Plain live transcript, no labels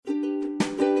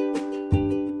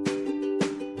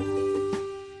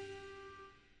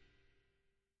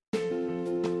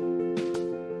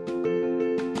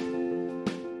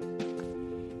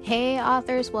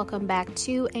authors, welcome back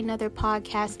to another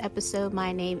podcast episode.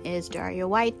 My name is Daria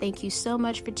White. Thank you so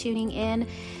much for tuning in.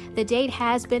 The date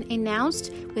has been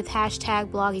announced with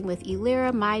hashtag blogging with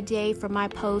Elira. My day for my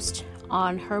post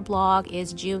on her blog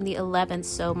is June the 11th,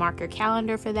 so mark your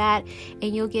calendar for that,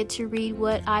 and you'll get to read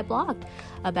what I blogged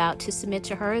about to submit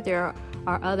to her. There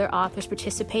are other authors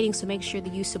participating, so make sure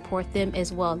that you support them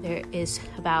as well. There is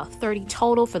about 30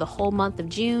 total for the whole month of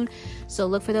June, so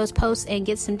look for those posts and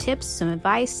get some tips, some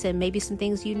advice, and maybe some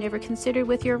things you never considered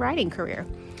with your writing career.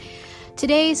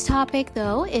 Today's topic,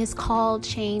 though, is called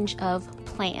change of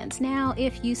plans. Now,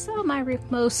 if you saw my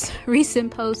most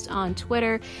recent post on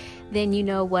Twitter, then you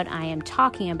know what I am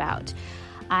talking about.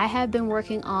 I have been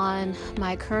working on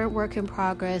my current work in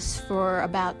progress for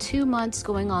about 2 months,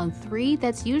 going on 3.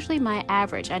 That's usually my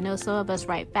average. I know some of us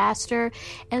write faster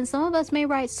and some of us may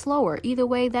write slower. Either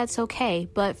way, that's okay.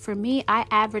 But for me, I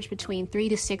average between 3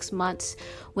 to 6 months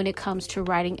when it comes to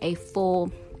writing a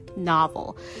full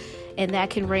novel. And that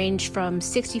can range from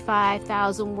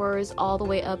 65,000 words all the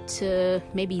way up to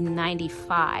maybe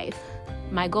 95.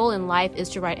 My goal in life is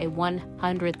to write a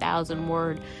 100,000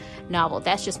 word novel.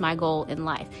 That's just my goal in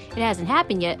life. It hasn't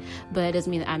happened yet, but it doesn't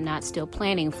mean that I'm not still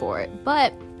planning for it.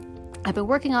 But I've been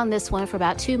working on this one for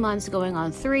about 2 months, going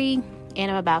on 3, and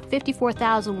I'm about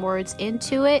 54,000 words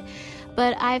into it.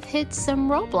 But I've hit some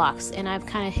roadblocks and I've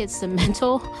kind of hit some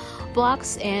mental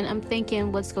blocks, and I'm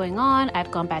thinking, what's going on?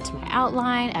 I've gone back to my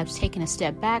outline. I've taken a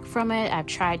step back from it. I've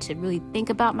tried to really think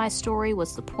about my story.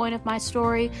 What's the point of my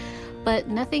story? But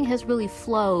nothing has really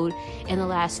flowed in the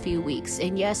last few weeks.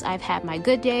 And yes, I've had my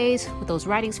good days with those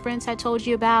writing sprints I told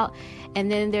you about. And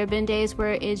then there have been days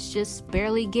where it's just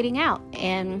barely getting out.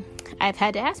 And I've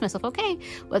had to ask myself, okay,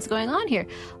 what's going on here?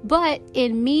 But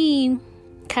in me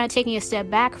kind of taking a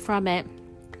step back from it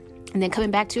and then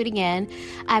coming back to it again,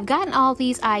 I've gotten all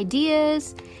these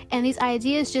ideas, and these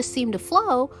ideas just seem to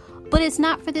flow, but it's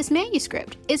not for this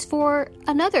manuscript. It's for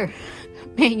another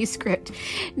manuscript.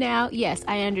 Now, yes,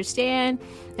 I understand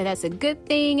that that's a good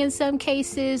thing in some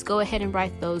cases. Go ahead and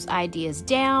write those ideas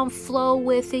down, flow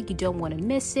with it. You don't want to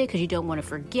miss it because you don't want to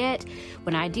forget.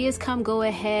 When ideas come, go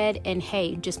ahead and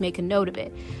hey, just make a note of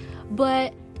it.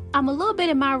 But I'm a little bit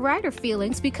in my writer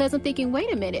feelings because I'm thinking,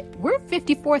 wait a minute, we're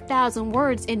 54,000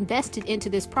 words invested into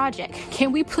this project.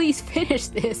 Can we please finish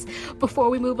this before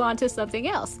we move on to something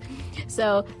else?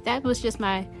 So that was just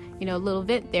my, little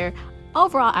vent there.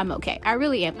 Overall, I'm okay. I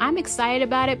really am. I'm excited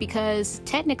about it because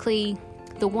technically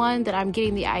the one that I'm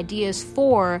getting the ideas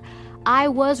for, I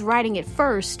was writing it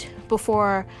first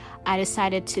before I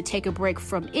decided to take a break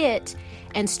from it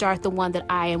and start the one that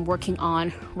I am working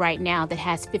on right now that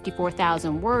has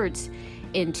 54,000 words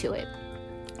into it.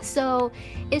 So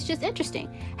it's just interesting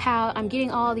how I'm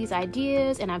getting all these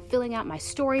ideas and I'm filling out my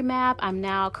story map. I'm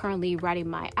now currently writing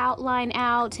my outline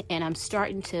out and I'm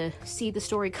starting to see the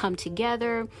story come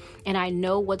together, and I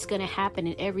know what's going to happen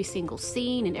in every single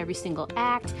scene, in every single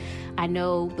act. I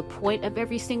know the point of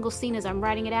every single scene as I'm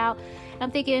writing it out.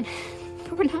 I'm thinking,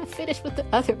 we're not finished with the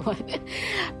other one.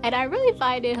 And I really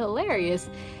find it hilarious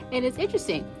and it's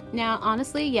interesting. Now,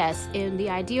 honestly, yes, in the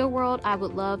ideal world, I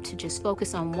would love to just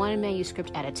focus on one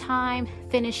manuscript at a time,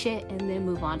 finish it, and then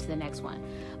move on to the next one.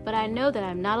 But I know that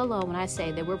I'm not alone when I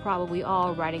say that we're probably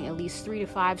all writing at least 3 to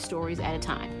 5 stories at a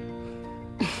time.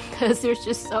 Because there's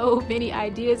just so many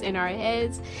ideas in our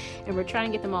heads and we're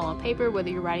trying to get them all on paper, whether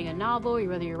you're writing a novel,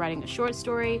 whether you're writing a short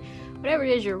story, whatever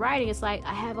it is you're writing, it's like,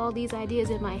 I have all these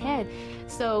ideas in my head.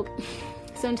 So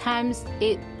sometimes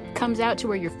it comes out to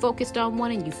where you're focused on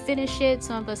one and you finish it.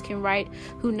 Some of us can write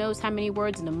who knows how many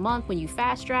words in a month when you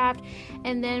fast draft.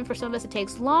 And then for some of us, it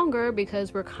takes longer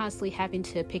because we're constantly having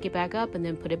to pick it back up and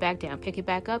then put it back down, pick it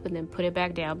back up and then put it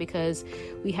back down, because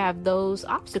we have those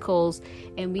obstacles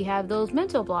and we have those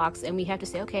mental blocks and we have to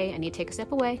say, okay, I need to take a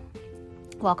step away,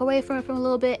 walk away from it for a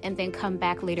little bit, and then come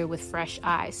back later with fresh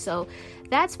eyes. So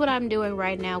that's what I'm doing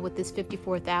right now with this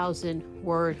 54,000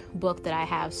 word book that I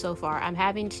have so far. I'm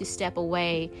having to step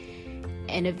away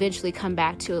and eventually come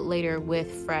back to it later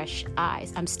with fresh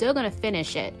eyes. I'm still going to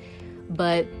finish it,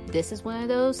 but this is one of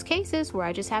those cases where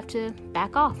I just have to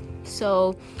back off.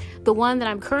 So the one that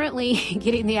I'm currently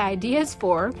getting the ideas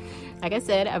for, like I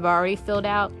said, I've already filled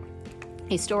out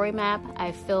a story map.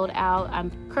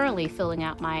 I'm currently filling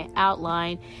out my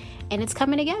outline, and it's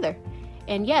coming together.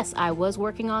 And yes, I was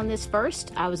working on this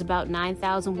first. I was about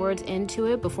 9,000 words into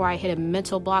it before I hit a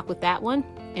mental block with that one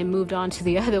and moved on to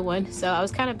the other one. So I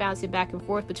was kind of bouncing back and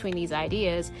forth between these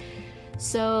ideas.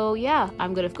 So yeah,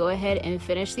 I'm going to go ahead and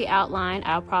finish the outline.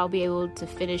 I'll probably be able to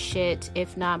finish it,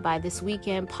 if not by this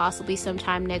weekend, possibly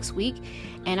sometime next week.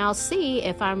 And I'll see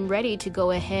if I'm ready to go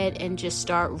ahead and just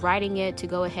start writing it, to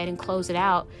go ahead and close it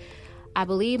out. I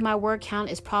believe my word count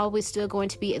is probably still going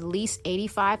to be at least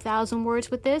 85,000 words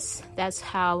with this. That's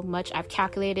how much I've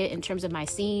calculated in terms of my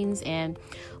scenes and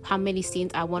how many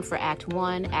scenes I want for Act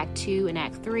 1, Act 2, and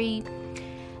Act 3.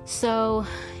 So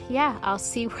yeah, I'll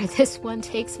see where this one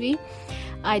takes me.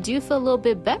 I do feel a little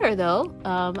bit better though.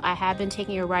 I have been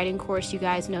taking a writing course, you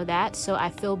guys know that. So I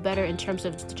feel better in terms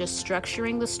of just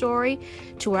structuring the story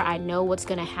to where I know what's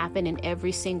going to happen in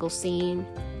every single scene.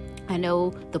 I know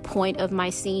the point of my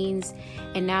scenes,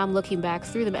 and now I'm looking back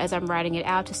through them as I'm writing it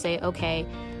out to say, okay,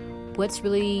 what's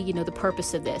really, the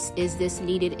purpose of this? Is this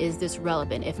needed? Is this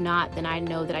relevant? If not, then I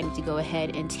know that I need to go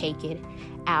ahead and take it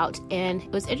out. And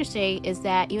what's interesting is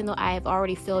that even though I have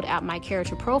already filled out my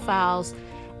character profiles,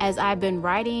 as I've been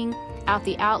writing out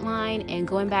the outline and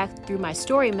going back through my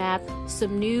story map,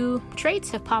 some new traits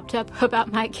have popped up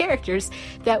about my characters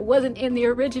that wasn't in the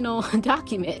original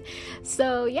document.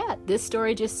 So yeah, this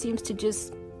story just seems to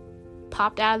just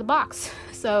popped out of the box.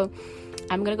 So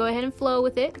I'm going to go ahead and flow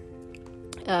with it.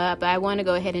 But I want to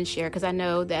go ahead and share because I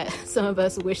know that some of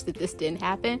us wish that this didn't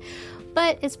happen.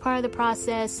 But it's part of the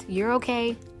process. You're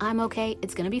okay. I'm okay.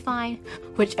 It's going to be fine.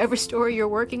 Whichever story you're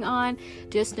working on,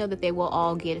 just know that they will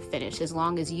all get finished as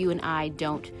long as you and I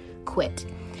don't quit.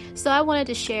 So I wanted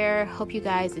to share. Hope you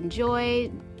guys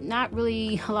enjoy. Not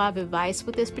really a lot of advice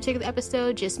with this particular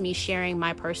episode, just me sharing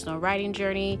my personal writing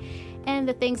journey and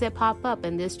the things that pop up.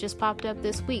 And this just popped up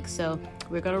this week. So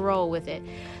we're going to roll with it.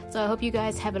 So I hope you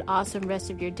guys have an awesome rest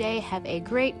of your day. Have a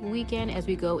great weekend as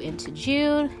we go into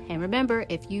June. And remember,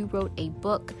 if you wrote a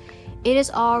book, it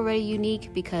is already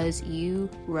unique because you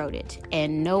wrote it.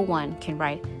 And no one can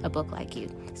write a book like you.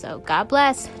 So God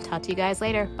bless. Talk to you guys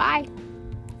later. Bye.